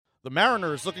The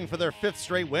Mariners looking for their 5th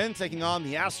straight win, taking on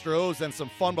the Astros, and some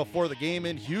fun before the game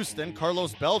in Houston.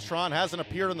 Carlos Beltran hasn't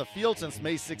appeared on the field since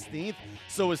May 16th,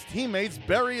 so his teammates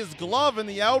bury his glove in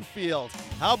the outfield.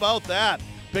 How about that?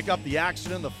 Pick up the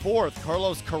action in the 4th.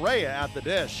 Carlos Correa at the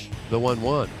dish. The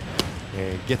 1-1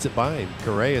 and gets it by him.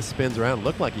 Correa spins around.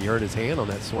 Looked like he hurt his hand on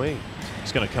that swing.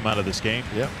 He's going to come out of this game.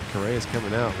 Yep, Correa's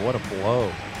coming out. What a blow.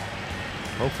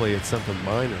 Hopefully it's something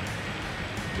minor.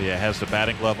 Yeah, has the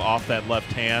batting glove off that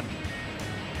left hand.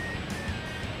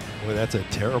 Boy, that's a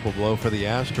terrible blow for the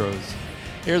Astros.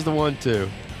 Here's the 1-2.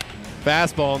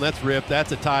 Fastball, and that's ripped.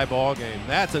 That's a tie ball game.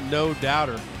 That's a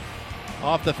no-doubter.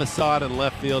 Off the facade in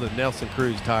left field, and Nelson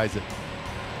Cruz ties it.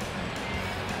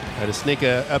 Had to sneak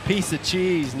a piece of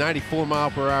cheese,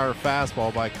 94-mile-per-hour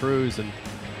fastball by Cruz, and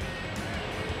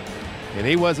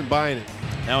he wasn't buying it.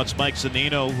 Now it's Mike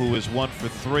Zunino, who is 1 for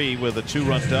 3 with a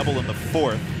 2-run double in the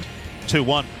 4th.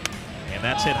 2-1. And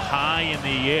that's hit high in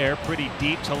the air, pretty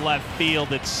deep to left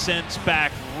field. It sends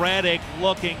back Reddick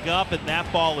looking up, and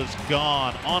that ball is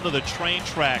gone onto the train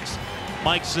tracks.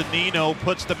 Mike Zunino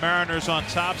puts the Mariners on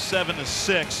top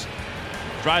 7-6.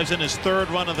 Drives in his 3rd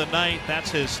run of the night.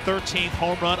 That's his 13th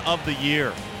home run of the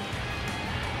year.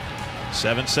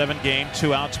 7-7 game,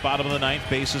 2 outs, bottom of the 9th.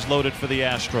 Bases loaded for the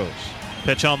Astros.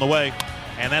 Pitch on the way.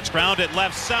 And that's grounded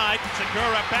left side.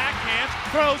 Segura backhands,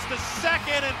 throws to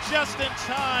second, and just in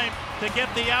time to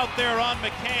get the out there on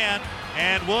McCann.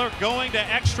 And we're going to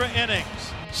extra innings.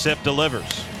 Sip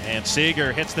delivers, and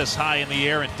Seager hits this high in the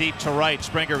air and deep to right.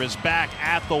 Springer is back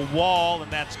at the wall,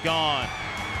 and that's gone.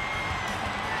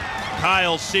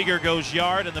 Kyle Seager goes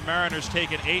yard, and the Mariners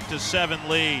take an 8-7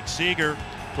 lead. Seager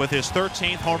with his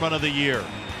 13th home run of the year.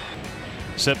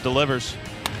 Sip delivers,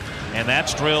 and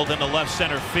that's drilled into left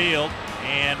center field.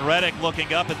 And Reddick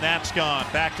looking up, and that's gone.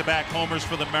 Back-to-back homers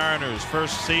for the Mariners.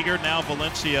 First Seager, now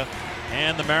Valencia,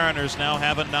 and the Mariners now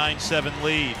have a 9-7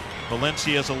 lead.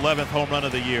 Valencia's 11th home run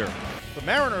of the year. The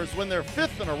Mariners win their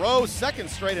 5th in a row, 2nd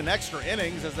straight in extra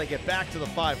innings as they get back to the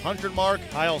 500 mark.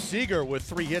 Kyle Seager with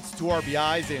 3 hits, 2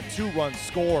 RBIs, and 2 runs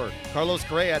scored. Carlos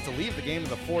Correa had to leave the game in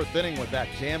the 4th inning with that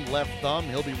jammed left thumb.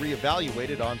 He'll be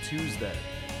reevaluated on Tuesday.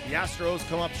 The Astros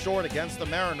come up short against the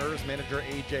Mariners. Manager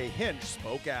A.J. Hinch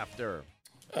spoke after.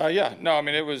 They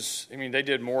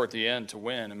did more at the end to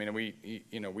win.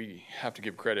 We have to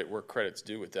give credit where credit's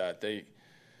due with that. They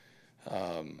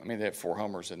had 4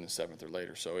 homers in the 7th or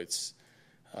later, so it's,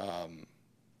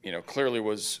 clearly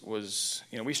was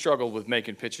we struggled with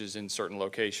making pitches in certain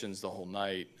locations the whole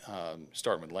night,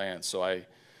 starting with Lance. So it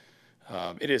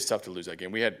is tough to lose that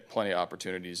game. We had plenty of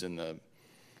opportunities in the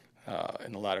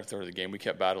latter third of the game. We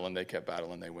kept battling, they kept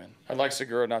battling, they win. I'd like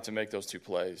Segura not to make those 2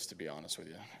 plays, to be honest with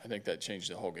you. I think that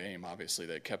changed the whole game, obviously.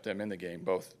 That kept them in the game.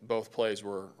 Both plays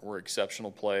were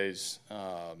exceptional plays.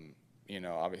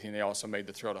 Obviously, they also made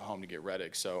the throw to home to get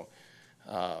Reddick. So,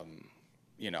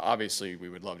 obviously we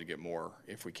would love to get more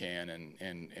if we can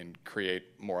and create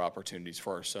more opportunities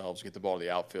for ourselves. Get the ball to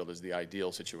the outfield is the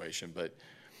ideal situation. But,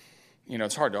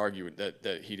 it's hard to argue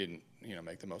that he didn't,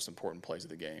 make the most important plays of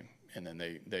the game. And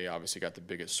then they obviously got the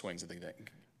biggest swings, I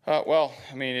think.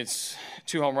 It's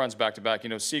 2 home runs back-to-back.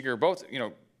 Seager, both,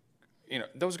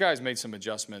 those guys made some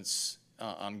adjustments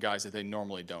on guys that they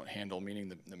normally don't handle,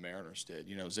 meaning the Mariners did.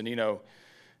 Zunino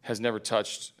has never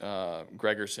touched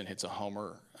Gregerson, hits a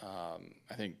homer.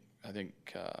 I think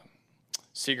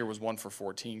Seager was 1 for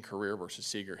 14 career versus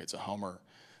Seager hits a homer.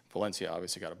 Valencia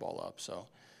obviously got a ball up. So,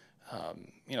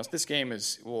 this game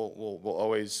will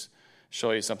always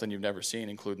show you something you've never seen,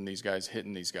 including these guys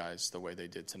hitting these guys the way they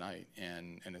did tonight,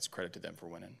 and it's credit to them for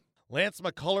winning. Lance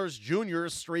McCullers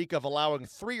Jr.'s streak of allowing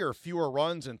 3 or fewer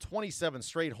runs in 27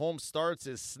 straight home starts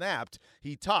is snapped.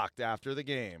 He talked after the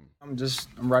game. I'm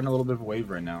riding a little bit of a wave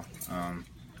right now. I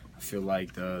feel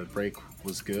like the break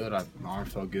was good. My arm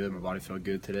felt good. My body felt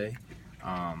good today.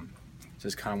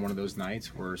 Just kind of one of those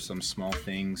nights where some small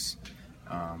things,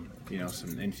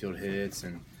 some infield hits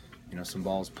and some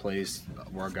balls placed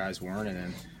where our guys weren't, and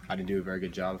then I didn't do a very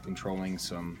good job of controlling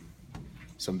some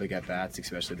big at-bats,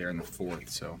 especially there in the 4th.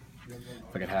 So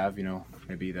if I could have,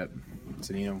 maybe that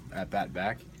Zunino at-bat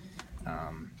back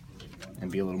and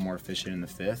be a little more efficient in the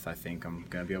 5th, I think I'm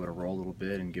going to be able to roll a little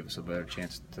bit and give us a better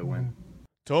chance to win.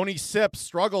 Tony Sipp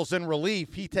struggles in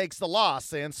relief. He takes the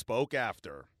loss and spoke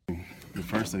after. The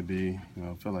first AB,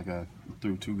 I felt like I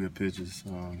threw 2 good pitches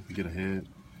to get ahead.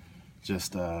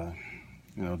 Just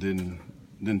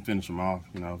didn't finish them off.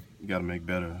 You got to make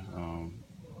better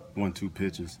 1-2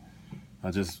 pitches.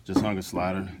 I just hung a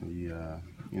slider. He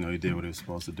did what he was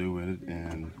supposed to do with it,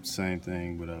 and same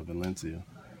thing with Valencia.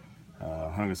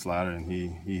 Hung a slider, and he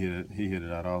hit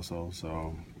it out also.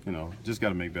 So just got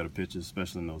to make better pitches,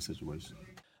 especially in those situations.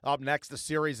 Up next, the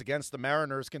series against the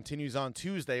Mariners continues on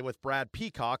Tuesday with Brad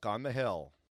Peacock on the hill.